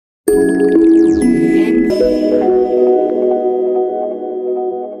नमस्कार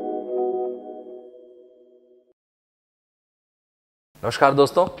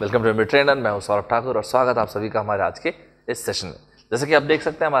दोस्तों, welcome to MBA trainer. मैं हूं सौरभ ठाकुर और स्वागत आप सभी का हमारे आज के इस सेशन में। जैसे कि आप देख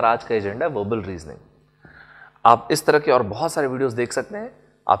सकते हैं, हमारा आज का एजेंडा है वर्बल रीजनिंग। आप इस तरह के और बहुत सारे वीडियोस देख सकते हैं।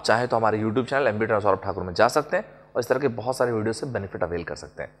 आप चाहें तो हमारे YouTube channel MBA trainer Saurabh Thakur में जा सकते हैं और इस तरह के बहुत सारे वीडियो से बेनिफिट अवेल कर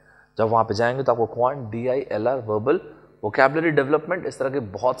सकते हैं। जब वहाँ पे जाएंगे तो आपको quant, DILR, verbal, vocabulary development, इस तरह के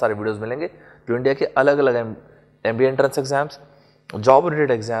बहुत सारे वीडियोस मिलेंगे जो इंडिया के अलग अलग MBA entrance exams, job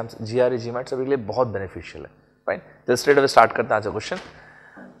related exams, GRE, GMAT सभी के लिए बहुत बेनिफिशियल है। फाइन, तो स्ट्रेट अवे स्टार्ट करते हैं आज का क्वेश्चन।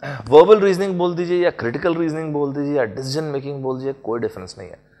 वर्बल रीजनिंग बोल दीजिए या क्रिटिकल रीजनिंग बोल दीजिए या डिसीजन मेकिंग बोल दीजिए, कोई डिफरेंस नहीं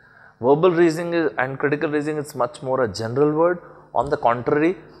है। Verbal reasoning and critical reasoning is much more a general word. On the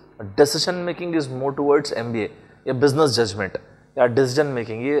contrary, decision making is more towards MBA या बिजनेस जजमेंट या डिसीजन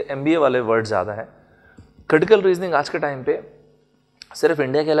मेकिंग, ये MBA वाले वर्ड ज़्यादा है। क्रिटिकल रीजनिंग आज के टाइम पे सिर्फ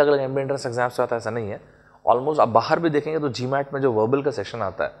इंडिया के अलग अलग एमबीए एंट्रेंस एग्जाम्स आता है ऐसा नहीं है। ऑलमोस्ट आप बाहर भी देखेंगे तो GMAT में जो वर्बल का सेक्शन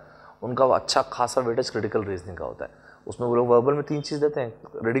आता है उनका अच्छा खासा वेटेज क्रिटिकल रीजनिंग का होता है। उसमें वो लोग वर्बल में 3 चीज़ देते हैं,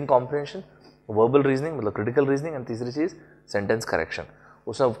 रीडिंग कॉम्प्रिहेंशन, वर्बल रीजनिंग मतलब क्रिटिकल रीजनिंग, एंड तीसरी चीज़ सेंटेंस करेक्शन।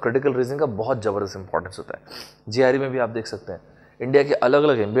 उसमें क्रिटिकल रीजनिंग का बहुत ज़बरदस्त इंपॉर्टेंस होता है। GRE में भी आप देख सकते हैं इंडिया के अलग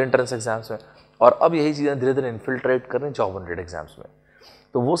अलग एमबीए एंट्रेंस एग्जाम्स में, और अब यही चीज़ें धीरे धीरे इन्फिल्ट्रेट कर रही हैं जॉब रिलेटेड एग्जाम्स में।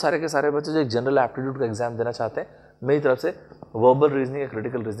 तो वो सारे के सारे बच्चे जो एक जनरल एप्टीट्यूड का एग्जाम देना चाहते हैं, मेरी तरफ से वर्बल रीजनिंग या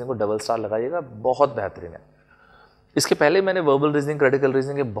क्रिटिकल रीजनिंग को डबल स्टार लगाइएगा, बहुत बेहतरीन है। इसके पहले मैंने वर्बल रीजनिंग, क्रिटिकल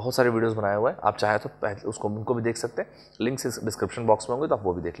रीजनिंग के बहुत सारे वीडियोस बनाए हुए हैं। आप चाहे तो पहले उनको भी देख सकते हैं, लिंक्स इस डिस्क्रिप्शन बॉक्स में होंगे तो आप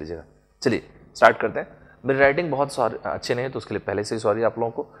वो भी देख लीजिएगा। चलिए स्टार्ट करते हैं। मेरी राइटिंग बहुत अच्छे नहीं है तो उसके लिए पहले से ही सॉरी आप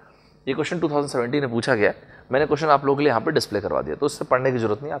लोगों को। ये क्वेश्चन 2017 में पूछा गया, मैंने क्वेश्चन आप लोगों के लिए यहाँ पे डिस्प्ले करवा दिया, तो उससे पढ़ने की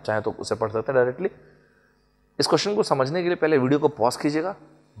जरूरत नहीं, आप चाहे तो उसे पढ़ सकते हैं डायरेक्टली। इस क्वेश्चन को समझने के लिए पहले वीडियो को पॉज कीजिएगा,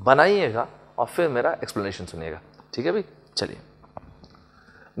 बनाइएगा और फिर मेरा एक्सप्लेनेशन सुनिएगा, ठीक है भाई। चलिए,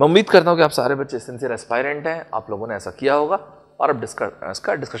 मैं उम्मीद करता हूं कि आप सारे बच्चे सिंसियर एस्पायरेंट हैं, आप लोगों ने ऐसा किया होगा और अब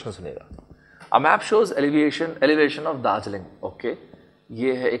इसका डिस्कशन सुनिएगा। A map shows elevation of Darjeeling. Okay,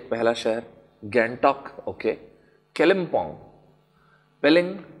 ये है एक पहला शहर गैंगटॉक, ओके, कालिम्पोंग,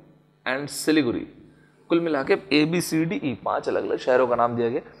 पेलिंग एंड सिलीगुड़ी। कुल मिला के ABCDE 5 अलग अलग शहरों का नाम दिया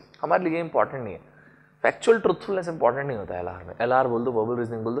गया। हमारे लिए इंपॉर्टेंट नहीं है, फैक्चुअल ट्रुथफुलनेस इंपॉर्टेंट नहीं होता है LR में। LR बोल दो, वर्बल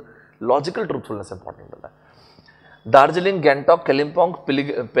रीजनिंग बोल दो, लॉजिकल ट्रुथफुलनेस इंपॉर्टेंट होता है। दार्जिलिंग, गैंगटॉक, कालिम्पोंग,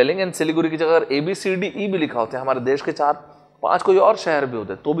 पेलिंग एंड सिलीगुड़ी की जगह अगर ABCDE भी लिखा होता है, हमारे देश के 4-5 कोई और शहर भी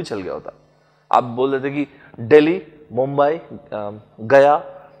होते तो भी चल गया होता। आप बोल देते कि दिल्ली, मुंबई, गया,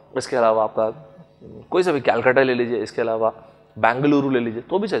 इसके अलावा आपका कोई सा भी कैलकाटा ले लीजिए, इसके अलावा बेंगलुरु ले लीजिए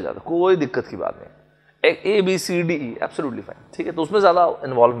तो भी चल जाता, कोई दिक्कत की बात नहीं। एक ABCDE एब्सोल्युटली फाइन, ठीक है, तो उसमें ज़्यादा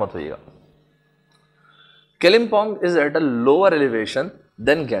इन्वॉल्व मत होइएगा। Kalimpong is at a lower elevation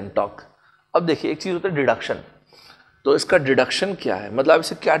then Gangtok. अब देखिए, एक चीज़ होता है डिडक्शन, तो इसका डिडक्शन क्या है, मतलब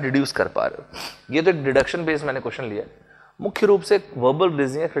इसे क्या डिड्यूस कर पा रहे हो। ये तो एक डिडक्शन बेस्ड मैंने क्वेश्चन लिया। मुख्य रूप से वर्बल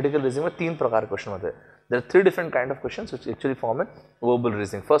रीजनिंग या क्रिटिकल रीजनिंग में 3 प्रकार के क्वेश्चन होते हैं। There are 3 different kind of questions which actually form in verbal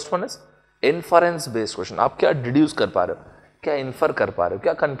reasoning. First one is inference based question, आप क्या डिड्यूस कर पा रहे हो, क्या इन्फर कर पा रहे हो,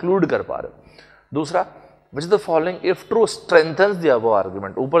 क्या कंक्लूड कर पा रहे हो। दूसरा, which is the following if true strengthens the above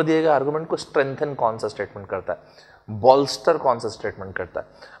argument. ऊपर दिए गए आर्गुमेंट को स्ट्रेंथन कौन सा स्टेटमेंट करता है, बॉल्स्टर कौन सा स्टेटमेंट करता है,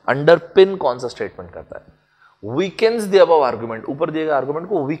 अंडरपिन कौन सा स्टेटमेंट करता है, वीकेंस द अबव आर्गुमेंट, ऊपर दिए गए आर्गुमेंट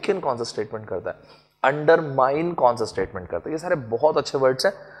को वीकेन कौन सा स्टेटमेंट करता है, अंडरमाइन कौन सा स्टेटमेंट करता है। ये सारे बहुत अच्छे वर्ड्स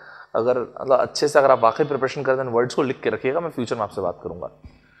हैं। अगर मतलब अच्छे से अगर आप वाकई प्रिपरेशन करते हैं, वर्ड्स को लिख के रखिएगा, मैं फ्यूचर में आपसे बात करूंगा,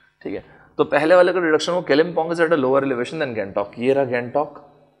 ठीक है। तो पहले वाले का डिडक्शन हो, Kalimpong is at a lower elevation then Gangtok. ये रहा गैंगटॉक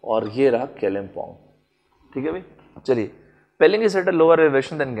और ये रहा कालिम्पोंग, ठीक है भाई। चलिए, पेलिंग is at a lower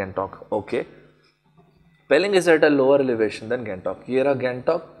elevation then Gangtok. Okay, पेलिंग is at a lower elevation then Gangtok. ये रहा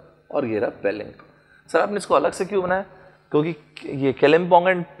गैंगटॉक और ये रहा पेलिंग। सर आपने इसको अलग से क्यों बनाया, क्योंकि ये कालिम्पोंग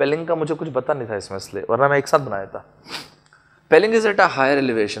एंड पेलिंग का मुझे कुछ पता नहीं था इसमें, इसलिए, वरना मैं एक साथ बनाया था। पेलिंग is at a higher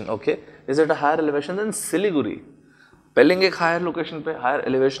elevation, okay, is at a higher elevation then Siliguri. पेलिंग एक हायर लोकेशन पे, हायर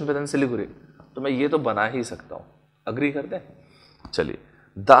एलिवेशन पे देन सिलीगुड़ी, तो मैं ये तो बना ही सकता हूँ, अग्री करते हैं। चलिए,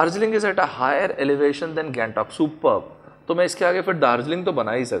 Darjeeling is at a higher elevation then Gangtok, superb, तो मैं इसके आगे फिर दार्जिलिंग तो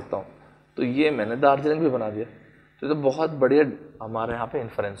बना ही सकता हूँ, तो ये मैंने दार्जिलिंग भी बना दिया। तो बहुत बढ़िया हमारे यहाँ पे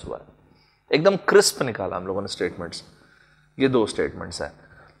इन्फ्रेंस हुआ है, एकदम क्रिस्प निकाला हम लोगों ने स्टेटमेंट्स। ये 2 स्टेटमेंट्स हैं,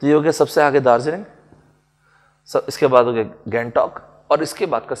 तो ये हो गया सबसे आगे दार्जिलिंग, इसके बाद हो गया गैंगटॉक, और इसके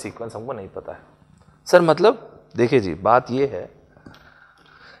बाद का सीक्वेंस हमको नहीं पता है। सर मतलब देखिए जी, बात ये है,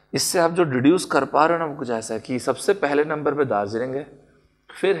 इससे आप जो डिड्यूस कर पा रहे हो ना, कुछ ऐसा है कि सबसे पहले नंबर पे दार्जिलिंग है,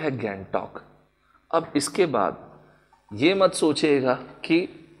 फिर है गैंगटॉक। अब इसके बाद ये मत सोचिएगा कि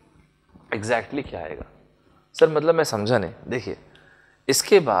एग्जैक्टली क्या आएगा। सर मतलब मैं समझा नहीं, देखिए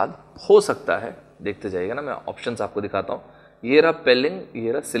इसके बाद हो सकता है, देखते जाइएगा ना, मैं ऑप्शंस आपको दिखाता हूँ। ये रहा पेलिंग,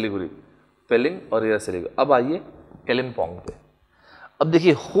 ये रहा सिलीगुड़ी, पेलिंग और ये रहा सिलीगुड़ी। अब आइए कालिम्पोंग पे। अब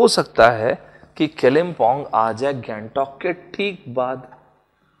देखिए हो सकता है कि कालिम्पोंग आ जाए गैंगटॉक के ठीक बाद,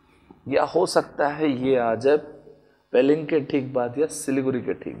 या हो सकता है ये आ जाए पेलिंग के ठीक बाद या सिलीगुड़ी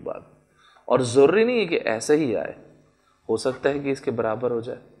के ठीक बाद, और जरूरी नहीं है कि ऐसे ही आए, हो सकता है कि इसके बराबर हो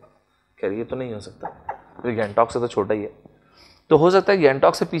जाए। खैर ये तो नहीं हो सकता क्योंकि गैंगटॉक से तो छोटा ही है, तो हो सकता है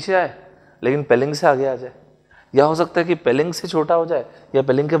गैंगटॉक से पीछे आए लेकिन पेलिंग से आगे आ जाए, या हो सकता है कि पेलिंग से छोटा हो जाए या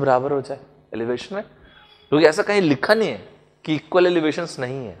पेलिंग के बराबर हो जाए एलिवेशन में, क्योंकि ऐसा कहीं लिखा नहीं है कि इक्वल एलिवेशंस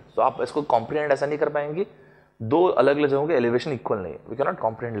नहीं है। तो आप इसको कॉम्प्रिहेंड ऐसा नहीं कर पाएंगे, दो अलग अलग जगहों के एलिवेशन इक्वल नहीं है, we can not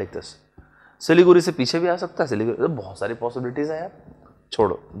comprehend like this. Siliguri से पीछे भी आ सकता है, सिलीगुड़ी तो बहुत सारी पॉसिबिलिटीज हैं यार,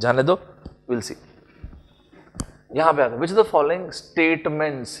 छोड़ो जाने दो, विल सी। यहां पे आता है विच द फॉलोइंग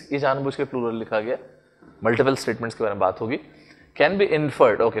स्टेटमेंट्स, ये जानबूझ के प्लूरल लिखा गया, मल्टीपल स्टेटमेंट्स के बारे में बात होगी, can be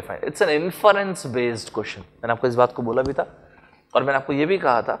inferred, okay fine, it's an inference based question. मैंने आपको इस बात को बोला भी था और मैंने आपको ये भी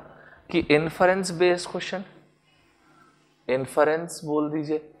कहा था कि इन्फरेंस बेस्ड क्वेश्चन, इन्फरेंस बोल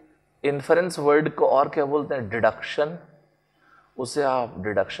दीजिए, इन्फरेंस वर्ड को और क्या बोलते हैं, डिडक्शन, उसे आप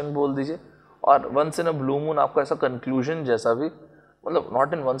डिडक्शन बोल दीजिए। और once in a blue moon आपको ऐसा कंक्लूजन जैसा भी, मतलब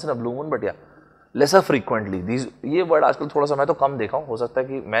not in once in a blue moon but या लेसर फ्रीक्वेंटली दीज, ये वर्ड आजकल थोड़ा सा मैं तो कम देखा हूँ, हो सकता है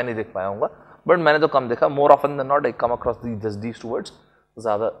कि मैं नहीं देख पाया हूँ बट मैंने तो कम देखा, more often than not I come across these two words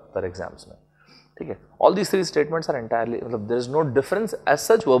ज़्यादातर एग्जाम्स में, ठीक है। All these three statements are entirely, मतलब there is no difference as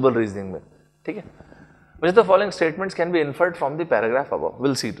such verbal reasoning में, ठीक है। Which the following statements can be inferred from the paragraph above,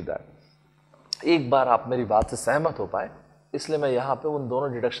 will see to that. एक बार आप मेरी बात से सहमत हो पाए इसलिए मैं यहाँ पे उन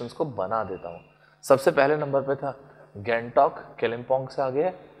दोनों डिडक्शंस को बना देता हूँ। सबसे पहले नंबर पे था गैंगटॉक, कालिम्पोंग से आगे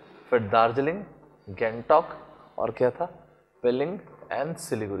है, फिर दार्जिलिंग, गैंगटॉक और क्या था, पेलिंग and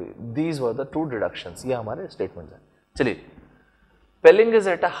Siliguri, these were the two deductions, ये हमारे स्टेटमेंट्स हैं। चलिए, पेलिंग is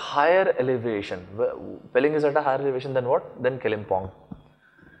at a higher elevation, पेलिंग is at a higher elevation then what, then Kalimpong.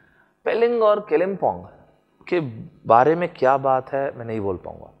 पेलिंग और कालिम्पोंग के बारे में क्या बात है मैं नहीं बोल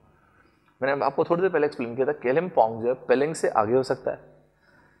पाऊंगा, मैंने आपको थोड़ी देर पहले एक्सप्लेन किया था। कालिम्पोंग जो है पेलिंग से आगे हो सकता है,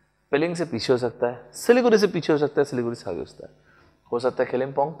 पेलिंग से पीछे हो सकता है, सिलीगुड़ी से पीछे हो सकता है, सिलीगुड़ी से आगे हो सकता है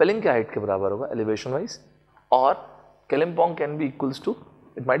कालिम्पोंग पेलिंग के हाइट के बराबर होगा एलिवेशन वाइज, और Kalimpong can be equals to,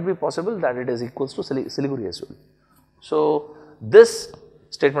 it might be possible that it is equals to Siliguri as well. So this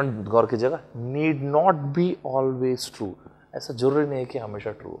statement गौर कीजिएगा, need not be always true, ऐसा जरूरी नहीं है कि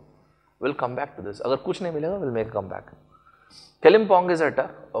हमेशा ट्रू हो। Will come back to this, अगर कुछ नहीं मिलेगा will make come back. Kalimpong is at a,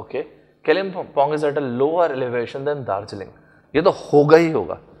 okay, Kalimpong is at a lower elevation then Darjeeling, ये तो होगा ही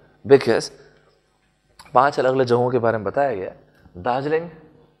होगा बिकॉज 5 अलग अलग जगहों के बारे में बताया गया। दार्जिलिंग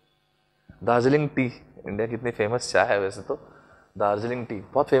टी, इंडिया की इतनी फेमस चाय है वैसे तो, दार्जिलिंग टी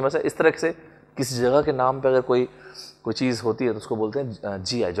बहुत फेमस है। इस तरह से किसी जगह के नाम पे अगर कोई चीज़ होती है तो उसको बोलते हैं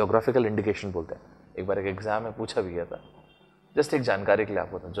जीआई, जोग्राफिकल इंडिकेशन बोलते हैं। एक बार एक एग्जाम में पूछा भी गया था, जस्ट एक जानकारी के लिए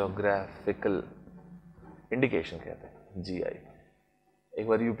आपको, जोग्राफिकल इंडिकेशन कहते हैं जीआई। एक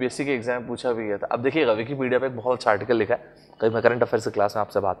बार यूपीएससी के एग्जाम में पूछा भी गया था। अब देखिएगा विकीपीडिया पे एक बहुत अच्छा आर्टिकल लिखा है, कहीं मैं करंट अफेयर्स की क्लास में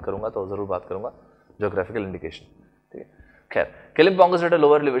आपसे बात करूंगा तो जरूर बात करूंगा जोग्राफिकल इंडिकेशन, ठीक है। खैर, Kalimpong is at a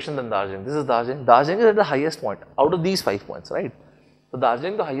lower elevation then Darjeeling, this is Darjeeling, Darjeeling is at the highest point out of these 5 points, right. तो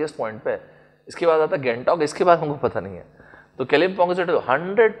दार्जिलिंग तो हाईएस्ट पॉइंट पे है, इसके बाद आता है गैंगटॉक, इसके बाद हमको पता नहीं है। तो Kalimpong is eight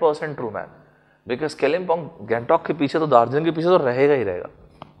 100% true man, because Kalimpong Gangtok के पीछे तो दार्जिलिंग के पीछे तो रहेगा ही रहेगा,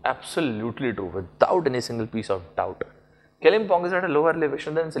 absolutely true without any single piece of doubt. Kalimpong is at a lower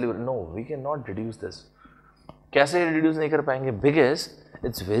elevation than Siliguri. No, we cannot deduce this. कैसे reduce नहीं कर पाएंगे? Because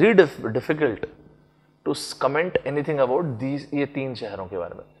it's very difficult to comment anything about these, ये 3 शहरों के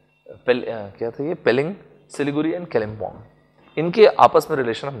बारे में। क्या था ये, पेलिंग, सिलीगुड़ी एंड कालिम्पोंग, इनके आपस में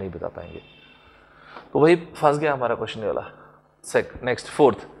रिलेशन हम नहीं बता पाएंगे, तो वही फंस गया हमारा क्वेश्चन वाला। Next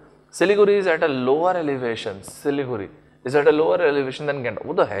 4th, Siliguri is at a lower elevation, Siliguri is at a lower elevation then Gangtok,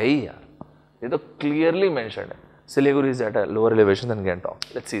 वो तो है ही यार, ये तो क्लियरली मेंशन्ड है, Siliguri is at a lower elevation than Gangtok.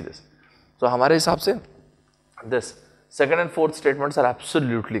 Let's see this. So हमारे हिसाब से this second and fourth statements are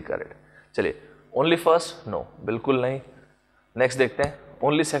absolutely correct. चलिए, only first no, बिल्कुल नहीं। Next देखते हैं,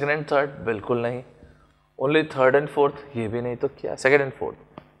 only second and third बिल्कुल नहीं, only third and fourth ये भी नहीं, तो क्या second and fourth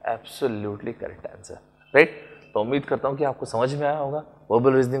absolutely correct answer, right? तो उम्मीद करता हूँ कि आपको समझ में आया होगा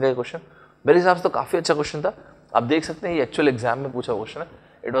वर्बल रीजनिंग का ये क्वेश्चन। मेरे हिसाब से तो काफ़ी अच्छा क्वेश्चन था। आप देख सकते हैं ये एक्चुअल एग्जाम में पूछा क्वेश्चन है,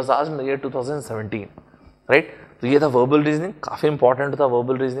 it was asked in the year 2017, right. तो ये था वर्बल रीजनिंग, काफ़ी इंपॉर्टेंट था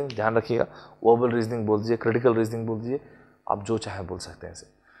वर्बल रीजनिंग, ध्यान रखिएगा। वर्बल रीजनिंग बोल दीजिए, क्रिटिकल रीजनिंग बोल दीजिए, आप जो चाहे बोल सकते हैं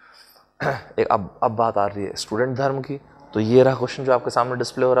इसे। एक अब बात आ रही है स्टूडेंट धर्म की, तो ये रहा क्वेश्चन जो आपके सामने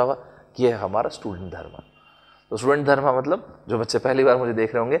डिस्प्ले हो रहा होगा, कि ये है हमारा स्टूडेंट धर्म। तो स्टूडेंट धर्म मतलब जो बच्चे पहली बार मुझे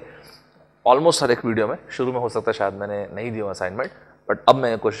देख रहे होंगे, ऑलमोस्ट हर एक वीडियो में, शुरू में हो सकता है शायद मैंने नहीं दिया असाइनमेंट, बट अब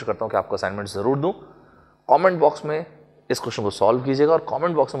मैं कोशिश करता हूँ कि आपको असाइनमेंट ज़रूर दूँ। कमेंट बॉक्स में इस क्वेश्चन को सॉल्व कीजिएगा और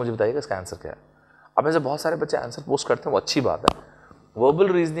कमेंट बॉक्स में मुझे बताइएगा इसका आंसर क्या है। अब में से बहुत सारे बच्चे आंसर पोस्ट करते हैं, वो अच्छी बात है।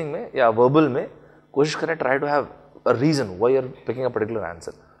 वर्बल रीजनिंग में या वर्बल में कोशिश करें, try to have a reason why you are picking a particular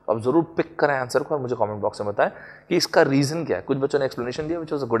answer. अब जरूर पिक करें आंसर को और मुझे कमेंट बॉक्स में बताएं कि इसका रीजन क्या है। कुछ बच्चों ने एक्सप्लेनेशन दिया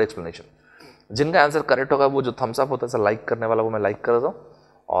which was a good explanation. जिनका आंसर करेक्ट होगा वो जो थम्स अप होता है लाइक करने वाला, वो मैं लाइक कर देता हूँ,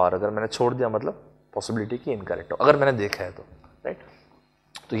 और अगर मैंने छोड़ दिया मतलब पॉसिबिलिटी की इनकरेक्ट हो, अगर मैंने देखा है तो, राइट।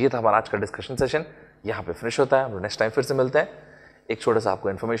 तो ये था हमारा आज का डिस्कशन सेशन, यहाँ पे फिनिश होता है। हम नेक्स्ट टाइम फिर से मिलते हैं। एक छोटा सा आपको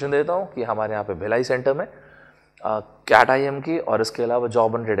इन्फॉर्मेशन देता हूँ कि हमारे यहाँ पे भिलाई सेंटर में कैट IM की और इसके अलावा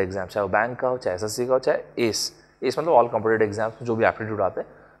जॉब एंड ट्रेड एग्जाम, चाहे वो बैंक का हो, चाहे SSC का हो, चाहे एस मतलब ऑल कॉम्पिटेटिव एग्जाम्स जो भी एप्टीट्यूड आते हैं,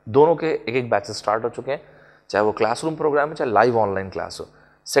 दोनों के एक एक बैचेस स्टार्ट हो चुके हैं। चाहे वो क्लासरूम प्रोग्राम है, चाहे लाइव ऑनलाइन क्लास हो।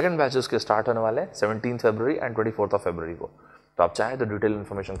 सेकंड बैचेस के स्टार्ट होने वाले हैं 17 फरवरी एंड 24 फरवरी को। तो आप चाहें तो डिटेल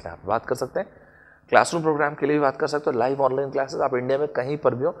इन्फॉर्मेशन के आप बात कर सकते हैं। क्लासरूम प्रोग्राम के लिए भी बात कर सकते हो। लाइव ऑनलाइन क्लासेस आप इंडिया में कहीं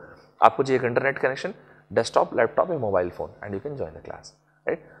पर भी हो, आपको चाहिए एक इंटरनेट कनेक्शन, डेस्कटॉप, लैपटॉप या mobile phone, and you can join the class,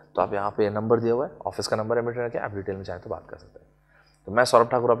 right. तो आप यहाँ पे नंबर दिया हुआ है, ऑफिस का नंबर है मेरे के, आप डिटेल में चाहें तो बात कर सकते हैं। तो मैं सौरभ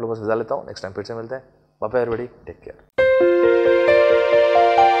ठाकुर आप लोगों से विदा लेता हूँ। नेक्स्ट टाइम फिर से मिलते हैं। Bye by everybody, take care.